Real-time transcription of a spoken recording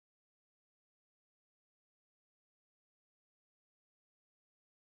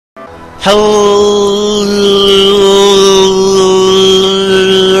Hello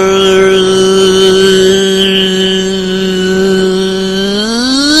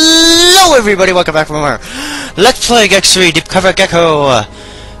everybody, welcome back for more Let's Play X3 Deep Cover Gecko.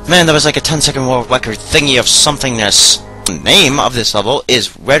 Man, that was like a 10-second world record thingy of somethingness. The name of this level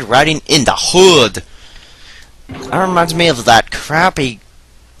is Red Riding in the Hood. That reminds me of that crappy,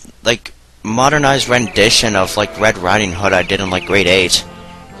 like, modernized rendition of, like, Red Riding Hood I did in, like, grade 8.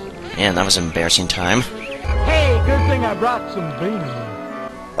 Man, that was an embarrassing time. Hey, good thing I brought some beans.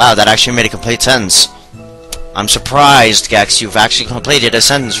 Wow, that actually made a complete sentence. I'm surprised, Gex, you've actually completed a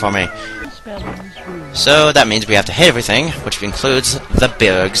sentence for me. So, that means we have to hit everything, which includes the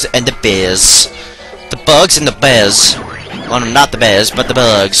bugs and the bears. The bugs and the bears. Well, not the bears, but the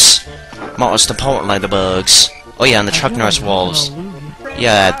bugs. Most importantly, the bugs. Oh yeah, and the Chuck Norris wolves.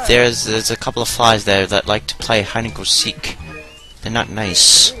 Yeah, there's a couple of flies there that like to play hide and go seek. They're not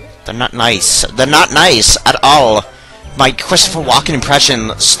nice. They're not nice. They're not nice at all. My Christopher Walken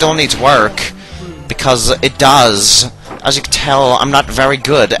impression still needs work, because it does. As you can tell, I'm not very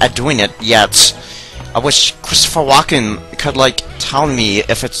good at doing it yet. I wish Christopher Walken could, like, tell me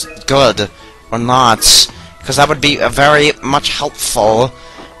if it's good or not, because that would be very much helpful.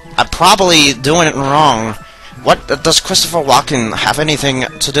 I'm probably doing it wrong. What does Christopher Walken have anything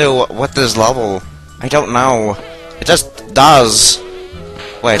to do with this level? I don't know. It just does.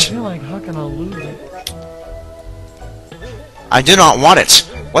 Wait. I feel like how can I lose it? I do not want it.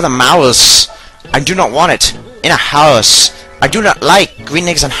 With a mouse. I do not want it. In a house. I do not like green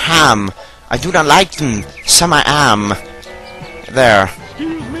eggs and ham. I do not like them. Some I am. There.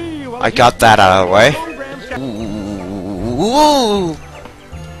 I got that out of the way. Ooh.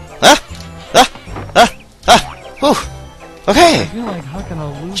 Ooh. Okay.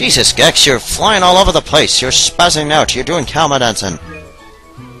 Jesus, Gex, you're flying all over the place. You're spazzing out. You're doing Kalma dancing.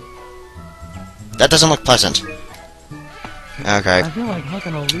 That doesn't look pleasant. Okay.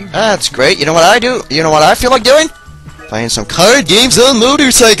 That's great. You know what I do? You know what I feel like doing? Playing some card games on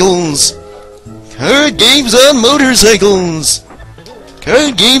motorcycles. Card games on motorcycles.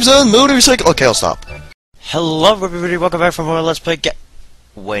 Card games on motorcycles. Okay, I'll stop. Hello, everybody. Welcome back for more Let's Play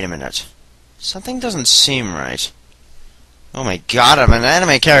Wait a minute. Something doesn't seem right. Oh my god, I'm an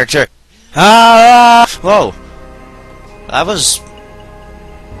anime character. Whoa. That was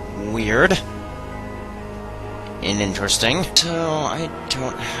weird. And interesting. So, I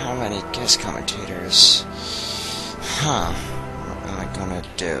don't have any guest commentators. Huh. What am I gonna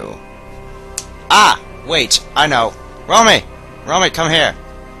do? Ah! Wait, I know. Romy! Romy, come here.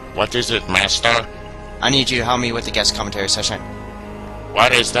 What is it, Master? I need you to help me with the guest commentary session.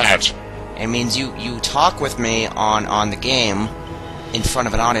 What is that? It means you talk with me on the game in front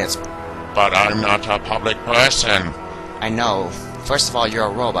of an audience. But I'm not a public person. I know. First of all, you're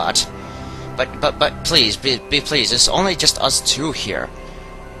a robot. But please, be please, it's only just us two here.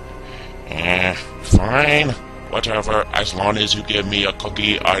 Fine. Whatever, as long as you give me a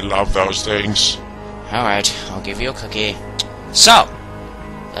cookie, I love those things. Alright, I'll give you a cookie. So,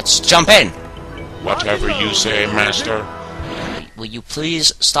 let's jump in. Whatever you say, Master. Will you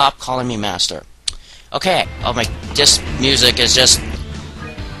please stop calling me Master? Okay, oh my, this music is just...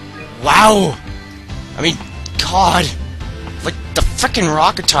 Wow! I mean, God! Like the frickin'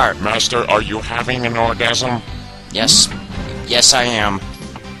 rock guitar. Master, are you having an orgasm? Yes. Yes, I am.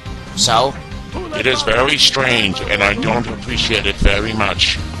 So? It is very strange, and I don't appreciate it very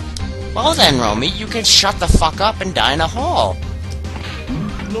much. Well then, Romy, you can shut the fuck up and die in a hole.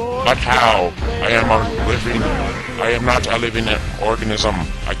 But how? I am not a living organism.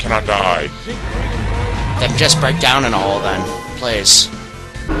 I cannot die. Then just break down in a hole then, please.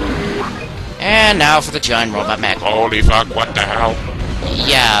 And now for the giant robot mech. Holy fuck, what the hell?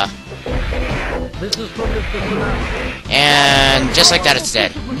 Yeah. And just like that, it's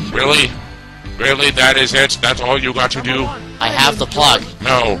dead. Really? Really, that is it? That's all you got to do? I have the plug.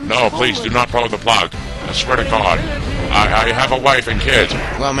 No, please do not pull the plug. I swear to God. I have a wife and kids.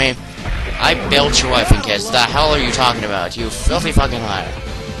 Romy, I built your wife and kids. The hell are you talking about? You filthy fucking liar.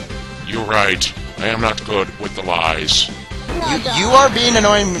 You're right. I am not good with the lies. You are being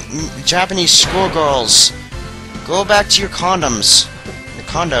annoying Japanese schoolgirls. Go back to your condoms. Your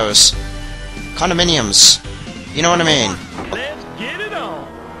condos. Condominiums. You know what I mean. Let's get it on.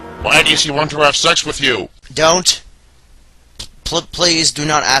 Why does he want to have sex with you? Don't. Please do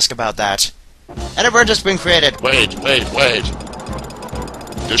not ask about that. And a bridge has been created. Wait.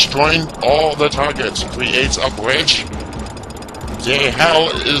 Destroying all the targets creates a bridge? The hell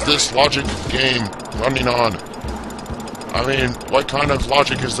is this logic game running on? I mean, what kind of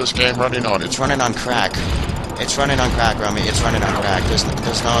logic is this game running on? It's running on crack. It's running on crack, Romy. It's running on crack. There's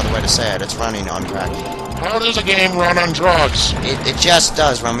no other way to say it. It's running on crack. How does a game run on drugs? It just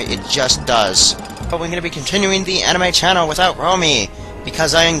does, Romy. It just does. But we're going to be continuing the anime channel without Romy,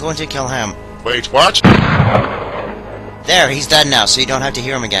 because I am going to kill him. Wait, what? There, he's dead now, so you don't have to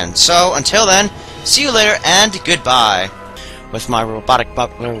hear him again. So, until then, see you later, and goodbye. With my robotic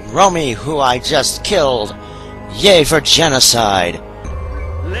butler, Romy, who I just killed. Yay for genocide.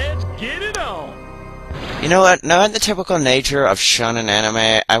 Let's get it on. You know what? Knowing the typical nature of shonen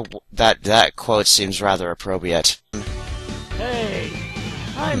anime, that quote seems rather appropriate. Hey,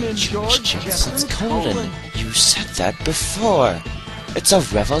 I'm in George Jefferson's colon. You said that before. It's a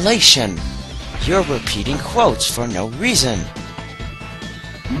revelation. You're repeating quotes for no reason.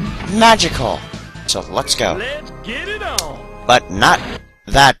 Magical. So let's go. Let's get it on. But not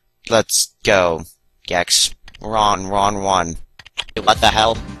that. Let's go. Gex. Ron. What the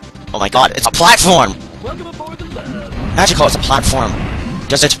hell? Oh my god, it's a platform! Welcome aboard the love. Magical, it's a platform.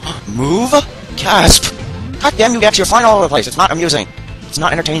 Does it move? Gasp! God damn you, Gex, you're flying all over the place. It's not amusing. It's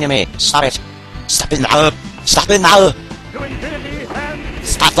not entertaining to me. Stop it. Stop it now. Stop it now. To infinity and...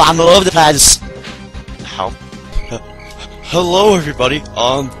 Stop flying all over the place. How? Hello, everybody.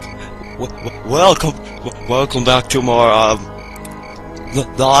 Welcome back to more,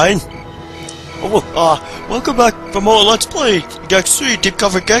 line. Oh, welcome back for more Let's Play Gex 3 Deep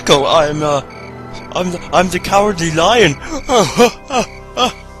Cover Gecko. I'm the Cowardly Lion.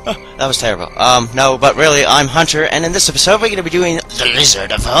 That was terrible. No, but really, I'm Hunter, and in this episode we're going to be doing The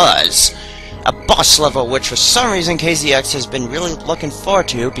Lizard of Oz, a boss level which for some reason KZX has been really looking forward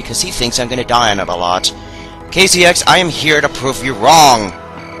to because he thinks I'm going to die on it a lot. KZX, I am here to prove you wrong.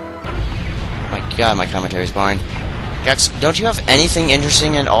 My god, my commentary is boring. Gex, don't you have anything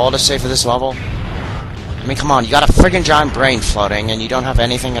interesting at all to say for this level? I mean, come on, you got a friggin' giant brain floating, and you don't have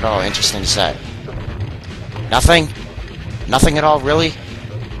anything at all interesting to say. Nothing? Nothing at all, really?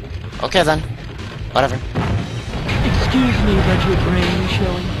 Okay then. Whatever. Excuse me, but your brain is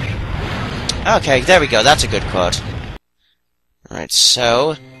showing. Okay, there we go, that's a good quote. Alright,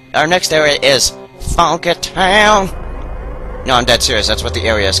 so... our next area is... Funky Town! No, I'm dead serious, that's what the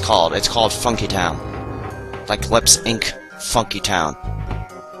area is called. It's called Funky Town. Like Lips Inc. Funky Town.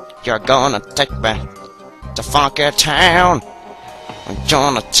 You're gonna take me to Funky Town. I'm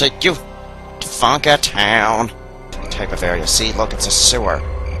gonna take you to Funky Town. Type of area. See, look, it's a sewer.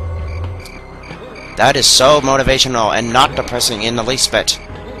 That is so motivational and not depressing in the least bit.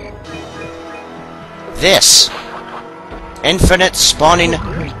 This infinite spawning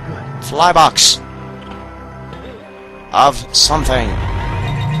flybox of something.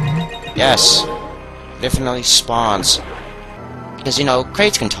 Yes. Definitely spawns. Because, you know,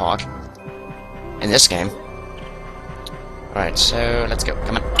 crates can talk. In this game. Alright, so let's go.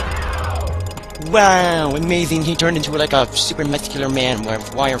 Come on. Wow, amazing. He turned into like a super muscular man with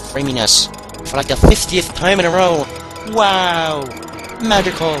wireframing us for like the 50th time in a row. Wow.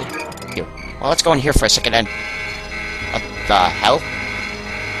 Magical. Here. Well, let's go in here for a second then. What the hell?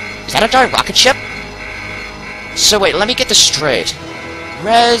 Is that a giant rocket ship? So wait, let me get this straight.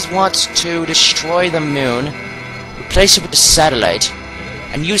 Rez wants to destroy the moon, replace it with the satellite,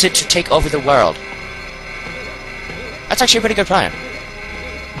 and use it to take over the world. That's actually a pretty good plan.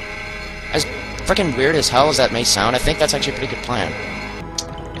 As freaking weird as hell as that may sound, I think that's actually a pretty good plan.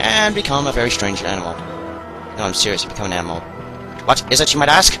 And become a very strange animal. No, I'm serious, you become an animal. What is it, you might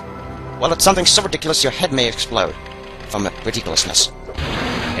ask? Well, it's something so ridiculous your head may explode. From ridiculousness.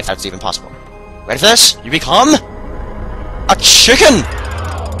 If that's even possible. Ready for this? You become... a chicken!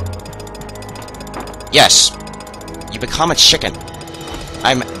 Yes. You become a chicken.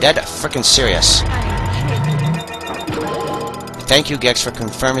 I'm dead frickin' serious. Thank you, Gex, for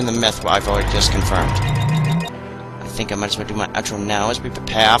confirming the myth I've already just confirmed. I think I might as well do my outro now as we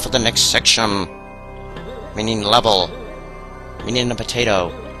prepare for the next section. Meaning level. Meaning a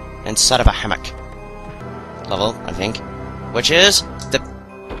potato. Instead of a hammock. Level, I think. Which is... the...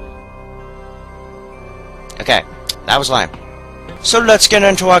 okay. That was lame. So let's get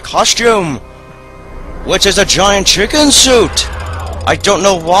into our costume! Which is a giant chicken suit! I don't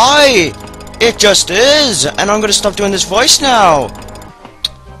know why! It just is! And I'm gonna stop doing this voice now!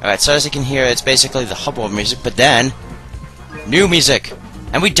 Alright, so as you can hear, it's basically the hubble of music, but then... new music!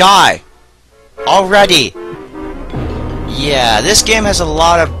 And we die! Already! Yeah, this game has a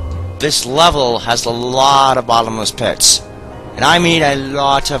lot of... this level has a lot of bottomless pits. And I mean a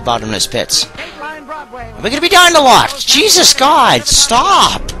lot of bottomless pits. We're gonna be dying a lot! Jesus God!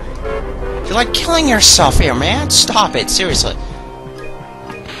 Stop! You're like killing yourself here, man! Stop it, seriously.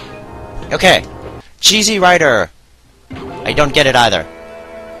 Okay. Cheesy Rider. I don't get it either.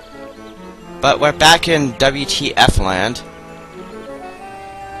 But we're back in WTF land.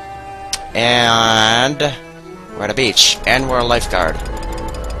 And we're at a beach. And we're a lifeguard.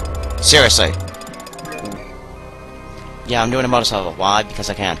 Seriously. Yeah, I'm doing a motorcycle. Why? Because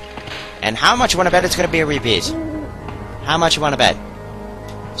I can. And how much you want to bet it's going to be a repeat? How much you want to bet?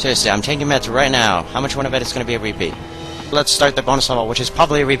 Seriously, I'm taking bets right now. How much you want to bet it's going to be a repeat? Let's start the bonus level, which is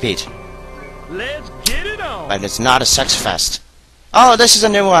probably a repeat. Let's get it on! But it's not a sex fest. Oh, this is a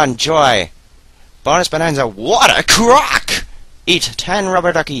new one. Joy. Bonus bonanza. What a crock! Eat 10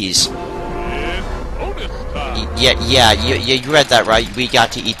 rubber duckies. Yeah, you read that right. We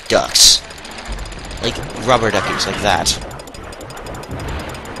got to eat ducks. Like rubber duckies, like that.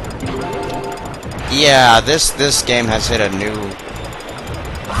 Yeah, this game has hit a new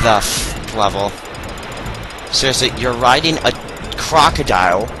level. Seriously, you're riding a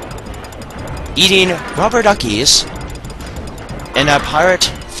crocodile, eating rubber duckies in a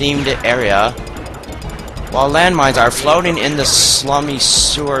pirate-themed area, while landmines are floating in the slummy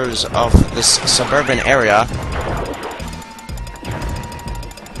sewers of this suburban area,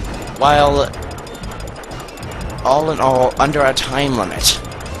 while all in all under a time limit.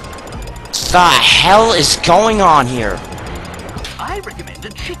 What the hell is going on here? I recommend a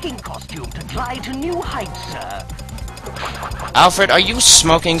chicken costume to fly to new heights, sir. Alfred, are you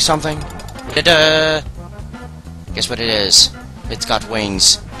smoking something? Ta-da! Guess what it is? It's got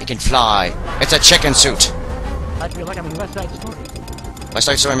wings. It can fly. It's a chicken suit. I feel like I'm in West Side Story. West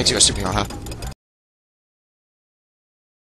Side Story makes you a superhero, huh?